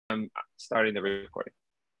I'm starting the recording.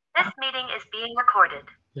 This meeting is being recorded.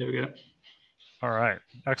 There we go. All right,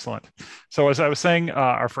 excellent. So as I was saying,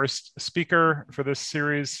 our first speaker for this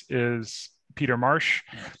series is Peter Marsh.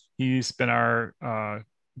 He's been our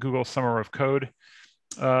Google Summer of Code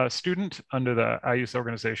student under the IUS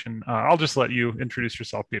organization. I'll just let you introduce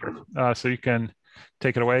yourself, Peter. So you can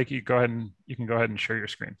take it away. You can go ahead and share your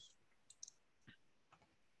screen.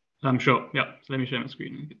 Sure. Yeah. So let me share my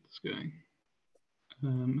screen and get this going.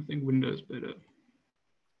 I think Windows better.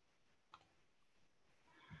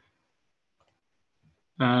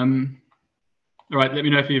 All right. Let me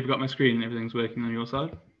know if you've got my screen and everything's working on your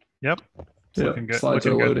side. Yep. Yeah. Slides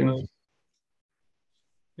are loading.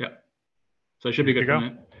 Yeah. So it should be good for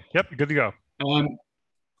me. Yep. Good to go.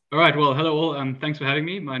 All right. Well, hello all. Thanks for having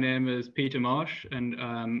me. My name is Peter Marsh, and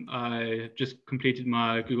I just completed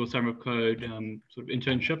my Google Summer of Code sort of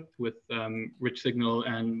internship with Rich Signal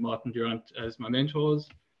and Martin Durant as my mentors.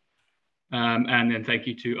 And then thank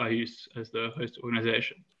you to IUS as the host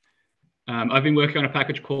organization. I've been working on a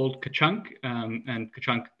package called Kerchunk, and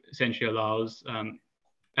Kerchunk essentially allows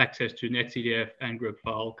access to NetCDF and GRIB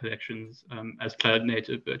file collections as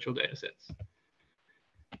cloud-native virtual datasets.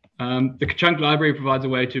 The Kerchunk library provides a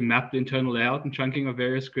way to map the internal layout and chunking of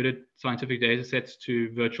various gridded scientific datasets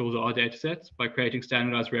to virtual Zarr datasets. By creating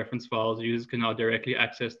standardized reference files, users can now directly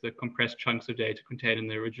access the compressed chunks of data contained in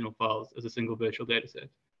the original files as a single virtual dataset.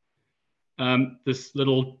 This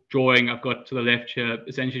little drawing I've got to the left here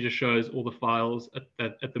essentially just shows all the files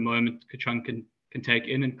that at the moment Kerchunk can take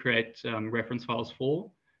in and create reference files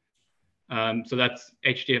for. So that's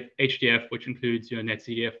HDF, which includes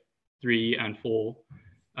NetCDF 3 and 4.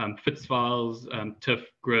 FITS files, TIFF,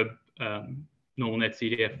 GRIB, normal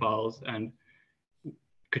NetCDF files, and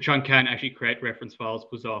Kerchunk can actually create reference files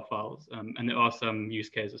for Zarr files, and there are some use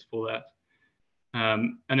cases for that.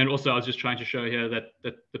 And then also I was just trying to show here that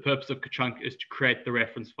the purpose of Kerchunk is to create the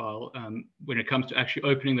reference file. When it comes to actually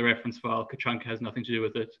opening the reference file, Kerchunk has nothing to do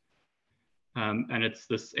with it. And it's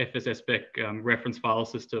this FSS-spec reference file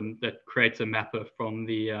system that creates a mapper from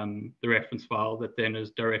the reference file that then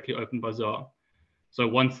is directly opened by Zarr. So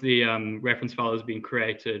once the reference file has been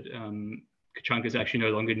created, Kerchunk is actually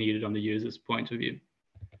no longer needed on the user's point of view.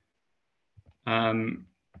 And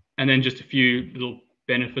then just a few little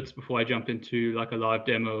benefits before I jump into like a live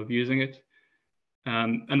demo of using it.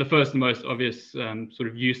 And the first and most obvious sort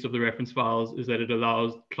of use of the reference files is that it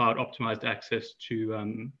allows cloud optimized access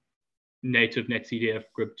to native NetCDF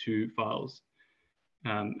GRIB2 files.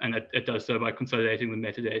 And it does so by consolidating the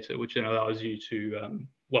metadata, which then allows you to,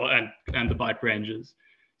 and the byte ranges.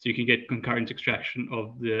 So you can get concurrent extraction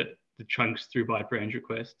of the chunks through byte range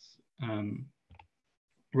requests,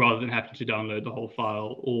 rather than having to download the whole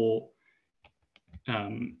file or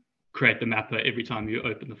create the mapper every time you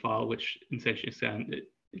open the file, which essentially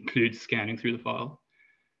includes scanning through the file.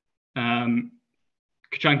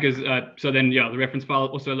 Kerchunk is, the reference file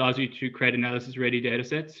also allows you to create analysis-ready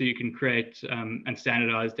datasets. So you can create and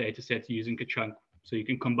standardize datasets using Kerchunk. So you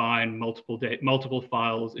can combine multiple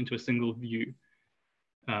files into a single view.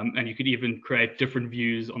 And you could even create different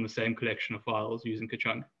views on the same collection of files using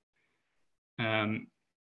Kerchunk.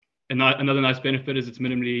 Another nice benefit is it's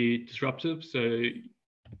minimally disruptive. So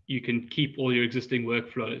you can keep all your existing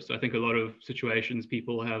workflows. So I think a lot of situations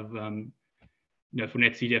people have, for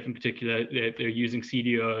NetCDF in particular, they're using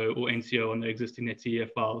CDO or NCO on their existing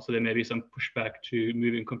NetCDF files. So there may be some pushback to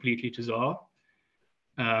moving completely to Zarr.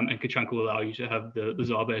 And Kerchunk will allow you to have the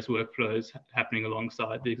Zarr-based workflows happening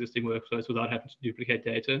alongside the existing workflows without having to duplicate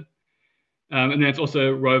data. And then it's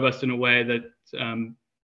also robust in a way that,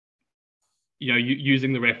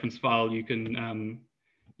 using the reference file, you can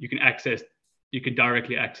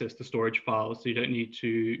directly access the storage files. So you don't need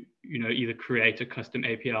to, either create a custom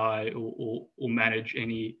API or manage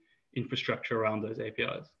any infrastructure around those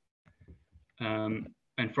APIs.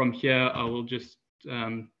 And from here, I will just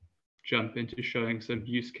jump into showing some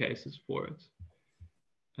use cases for it.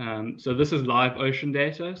 So this is live ocean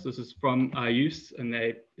data. So this is from IUS, and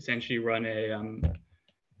they essentially run a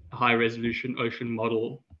high resolution ocean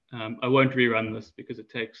model. I won't rerun this because it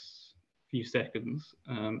takes a few seconds.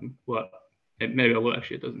 Maybe I will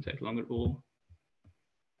actually, it doesn't take long at all.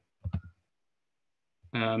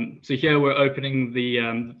 So here we're opening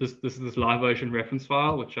this live ocean reference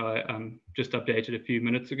file, which I just updated a few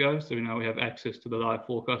minutes ago. So now we have access to the live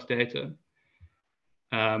forecast data.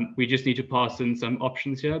 We just need to pass in some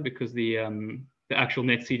options here because the actual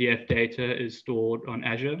NetCDF data is stored on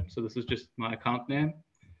Azure. So this is just my account name.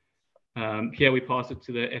 Here we pass it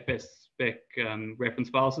to the FS-spec reference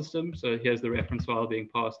file system. So here's the reference file being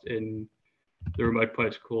passed in the remote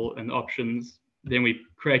protocol and options. Then we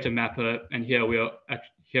create a mapper, and here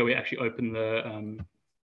here we actually open the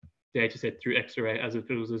dataset through X-Array as if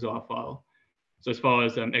it was a Zarr file. So as far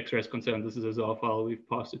as X-Array is concerned, this is a Zarr file we've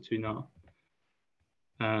passed it to now.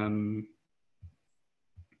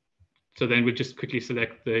 So then we just quickly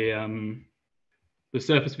select the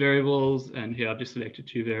surface variables, and here I've just selected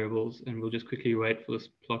 2 variables, and we'll just quickly wait for this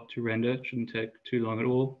plot to render. It shouldn't take too long at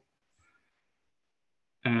all.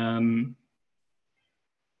 A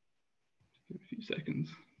few seconds.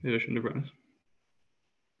 Maybe I shouldn't have run it.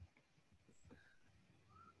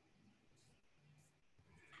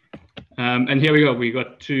 And here we go. We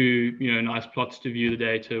got 2, nice plots to view the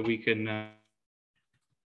data. We can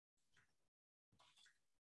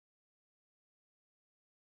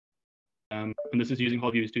and this is using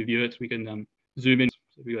hot views to view it. We can zoom in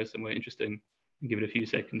if we go somewhere interesting and give it a few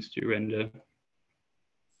seconds to render.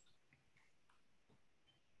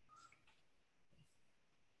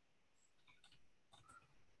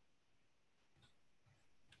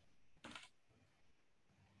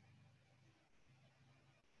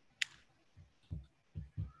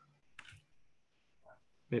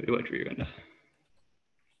 Maybe it won't re-render.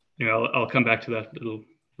 I'll come back to that little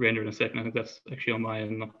render in a second. I think that's actually on my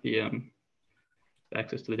end, not the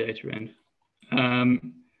access to the data end.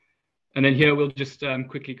 And then here we'll just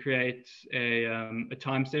quickly create a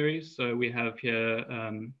time series. So we have here,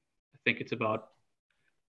 I think it's about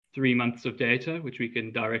 3 months of data, which we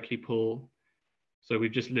can directly pull. So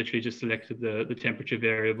we've just literally just selected the temperature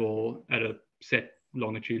variable at a set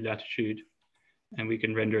longitude, latitude, and we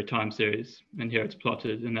can render a time series. And here it's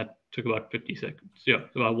plotted, and that took about 50 seconds. Yeah,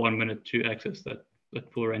 about 1 minute to access that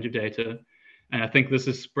full range of data. And I think this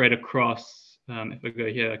is spread across, if I go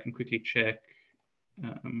here, I can quickly check.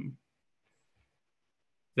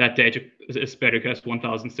 That data is spread across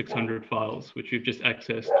 1,600 files, which we've just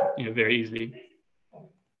accessed very easily.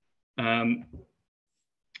 I'll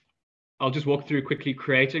just walk through quickly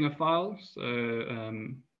creating a file. So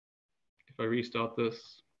if I restart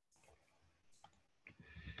this,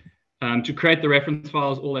 to create the reference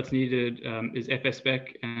files, all that's needed is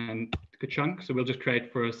FSPec and Kerchunk. So we'll just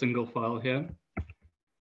create for a single file here.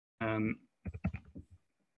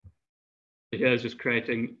 Here's just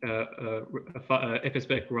creating a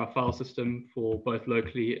FSPec raw file system for both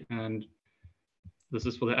locally, and this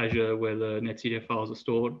is for the Azure where the NetCDF files are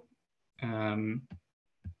stored. And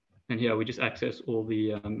here we just access all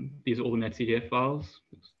the, these are all the NetCDF files.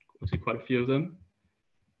 There's obviously quite a few of them.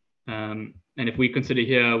 And if we consider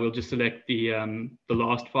here, we'll just select the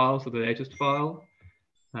last file, so the latest file.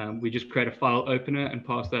 We just create a file opener and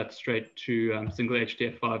pass that straight to single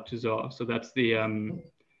HDF5 to Zarr. So that's the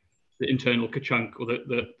internal Kerchunk, or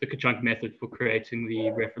the Kerchunk method for creating the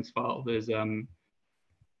reference file. There's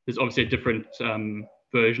obviously a different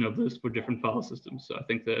version of this for different file systems. So I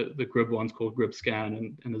think the GRIB one's called GRIB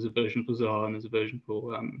scan, and there's a version for Zarr, and there's a version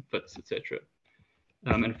for FITS, etc.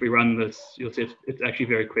 And if we run this, you'll see it's actually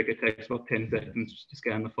very quick. It takes about 10 seconds to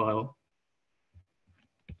scan the file.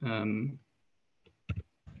 And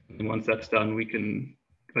once that's done, we can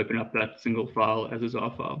open up that single file as a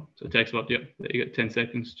Zarr file. So it takes about, there you go, 10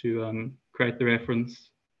 seconds to create the reference,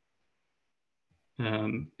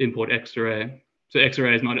 import X-Array. So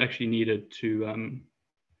X-Array is not actually needed to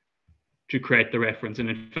create the reference. And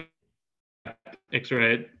in fact,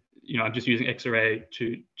 X-Array, I'm just using X-Array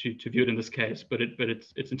to view it in this case, but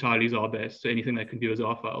it's entirely Zarr based. So anything that can view a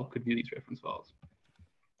Zarr file could view these reference files.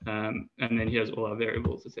 And then here's all our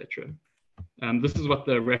variables, etc. This is what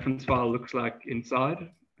the reference file looks like inside.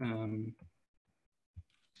 So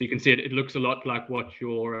you can see it looks a lot like what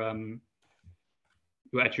your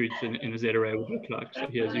attributes in a Z-array would look like. So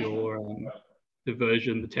here's your the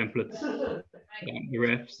version, the templates, the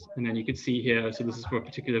refs, and then you can see here. So this is for a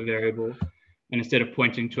particular variable, and instead of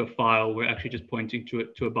pointing to a file, we're actually just pointing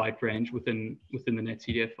to a byte range within the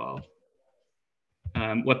NetCDF file.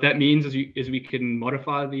 What that means is we can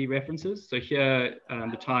modify the references. So here,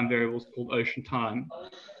 the time variable is called ocean time,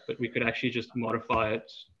 but we could actually just modify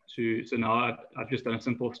it to, so now I've just done a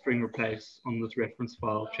simple string replace on this reference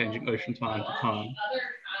file, changing ocean time to time.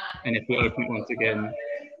 And if we open it once again,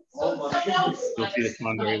 you'll see the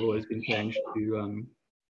time variable has been changed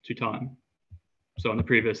to time. So on the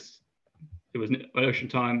previous, it was ocean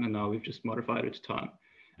time, and now we've just modified it to time.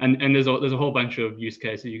 And there's a whole bunch of use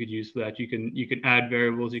cases you could use for that. You can add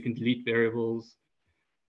variables, you can delete variables,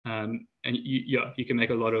 and you can make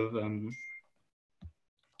a lot of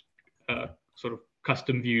sort of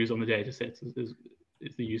custom views on the data sets is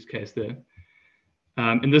the use case there.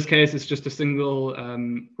 In this case, it's just a single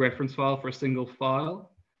reference file for a single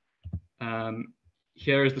file.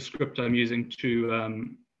 Here is the script I'm using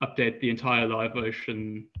to update the entire live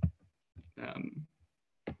ocean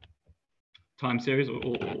time series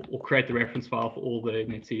or create the reference file for all the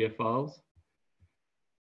NetCDF files.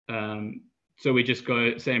 So we just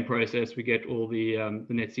go same process. We get all the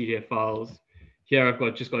NetCDF files. Here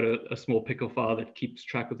I've just got a small pickle file that keeps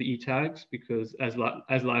track of the E tags, because as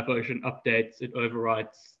LiveOcean updates, it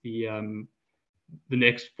overwrites the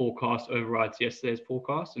next forecast overwrites yesterday's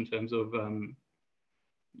forecast in terms of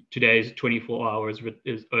today's 24 hours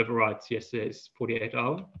overwrites yesterday's 48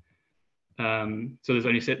 hour. So there's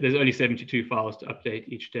only 72 files to update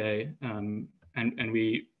each day, and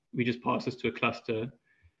we just pass this to a cluster.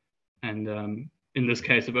 And in this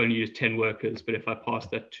case, I've only used 10 workers, but if I pass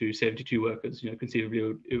that to 72 workers,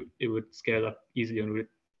 conceivably it would scale up easily and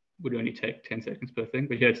would only take 10 seconds per thing.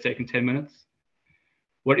 But here it's taken 10 minutes.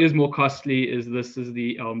 What is more costly is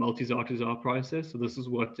our multi-Zarr to Zarr process. So this is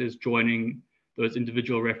what is joining those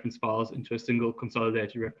individual reference files into a single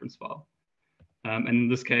consolidated reference file. And in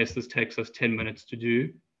this case, this takes us 10 minutes to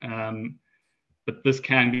do. But this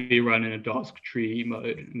can be run in a Dask tree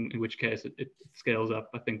mode, in which case it scales up.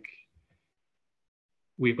 I think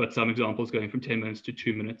we've got some examples going from 10 minutes to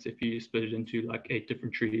 2 minutes if you split it into like 8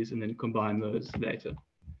 different trees and then combine those later.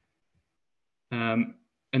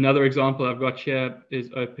 Another example I've got here is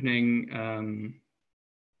opening,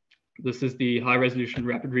 this is the high resolution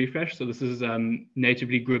rapid refresh. So this is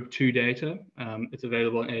natively GRIB2 data. It's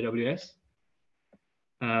available on AWS.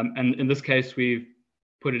 And in this case, we've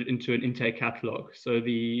put it into an intake catalog. So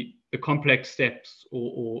the complex steps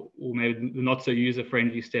or maybe the not so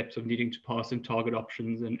user-friendly steps of needing to pass in target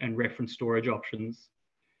options and reference storage options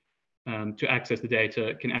to access the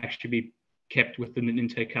data can actually be kept within an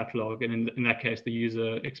intake catalog. And in that case, the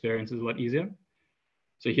user experience is a lot easier.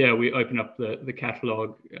 So here we open up the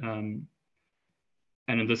catalog. And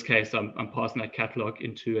in this case, I'm passing that catalog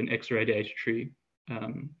into an X-ray data tree.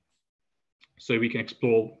 So we can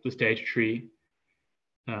explore this data tree.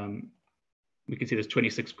 We can see there's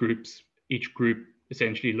 26 groups. Each group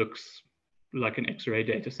essentially looks like an X-ray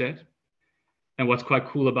data set. And what's quite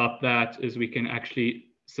cool about that is we can actually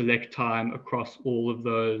select time across all of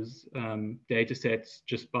those data sets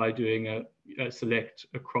just by doing a select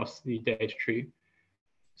across the data tree.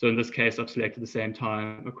 So in this case, I've selected the same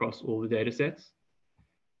time across all the data sets.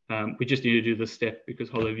 We just need to do this step because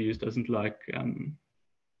HoloViews doesn't like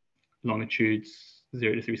longitudes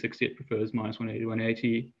 0 to 360. It prefers -180 to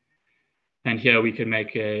 180. And here we can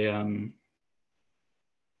make a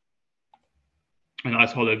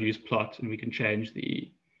nice HoloViews plot, and we can change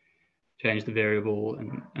the variable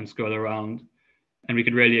and scroll around, and we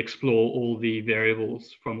can really explore all the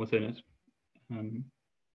variables from within it. And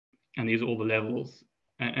these are all the levels.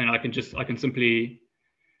 And I can simply,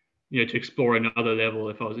 to explore another level,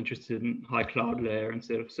 if I was interested in high cloud layer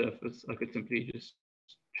instead of surface, I could simply just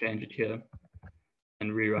change it here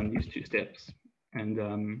and rerun these 2 steps. And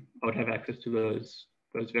I would have access to those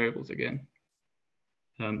variables again.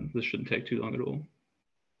 This shouldn't take too long at all.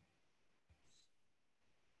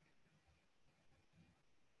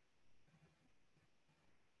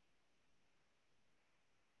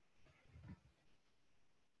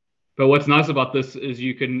 But what's nice about this is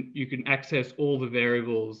you can access all the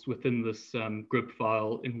variables within this GRIB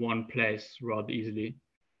file in one place rather easily,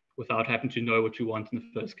 without having to know what you want in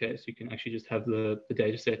the first case. You can actually just have the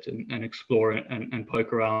data set and explore it and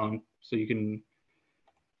poke around. So you can,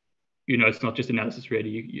 it's not just analysis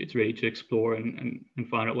ready, it's ready to explore and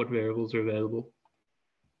find out what variables are available.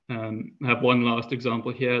 I have one last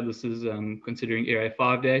example here. This is considering Area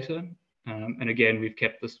 5 data. And again, we've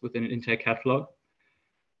kept this within an intake catalog.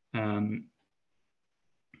 And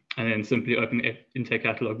then simply open intake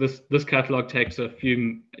catalog. This catalog takes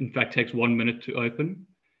takes 1 minute to open.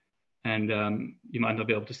 And you might not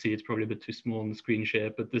be able to see, it's probably a bit too small in the screen share,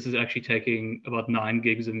 but this is actually taking about 9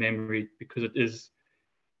 gigs of memory because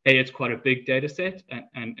it's quite a big data set,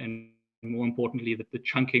 and more importantly, that the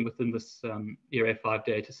chunking within this Area 5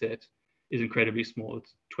 data set is incredibly small.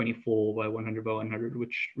 It's 24 by 100 by 100,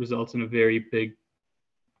 which results in a very big,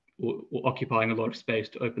 or occupying a lot of space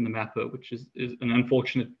to open the mapper, which is an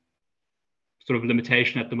unfortunate sort of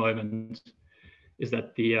limitation at the moment, is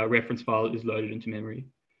that the reference file is loaded into memory.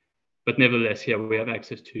 But nevertheless, here we have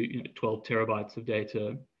access to 12 terabytes of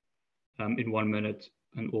data in 1 minute,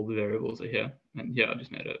 and all the variables are here. And here I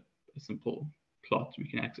just made a simple plot. We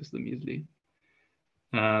can access them easily.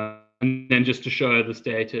 And then just to show this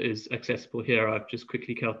data is accessible here, I've just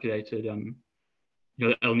quickly calculated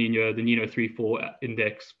the El Nino, the Nino 3.4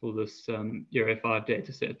 index for this Area 5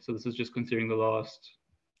 data set. So this is just considering the last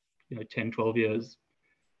 10, 12 years.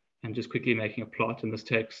 And just quickly making a plot in this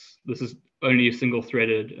text. This is only a single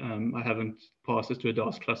threaded. I haven't passed this to a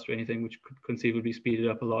Dask cluster or anything, which could conceivably speed it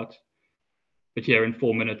up a lot. but here in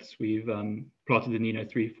 4 minutes, we've plotted the Nino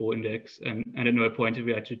 3.4 index, and at no point have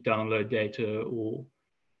we had to download data or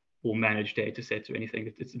manage data sets or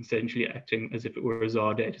anything. It's essentially acting as if it were a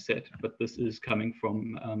Zarr data set, but this is coming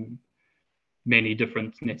from many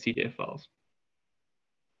different NetCDF files.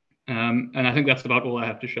 And I think that's about all I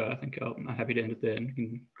have to show. I think I'm happy to end it there and we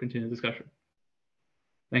can continue the discussion.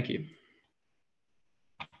 Thank you.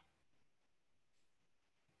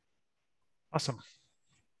 Awesome.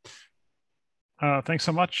 Thanks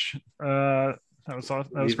so much. That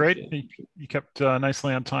was great. You kept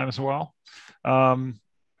nicely on time as well.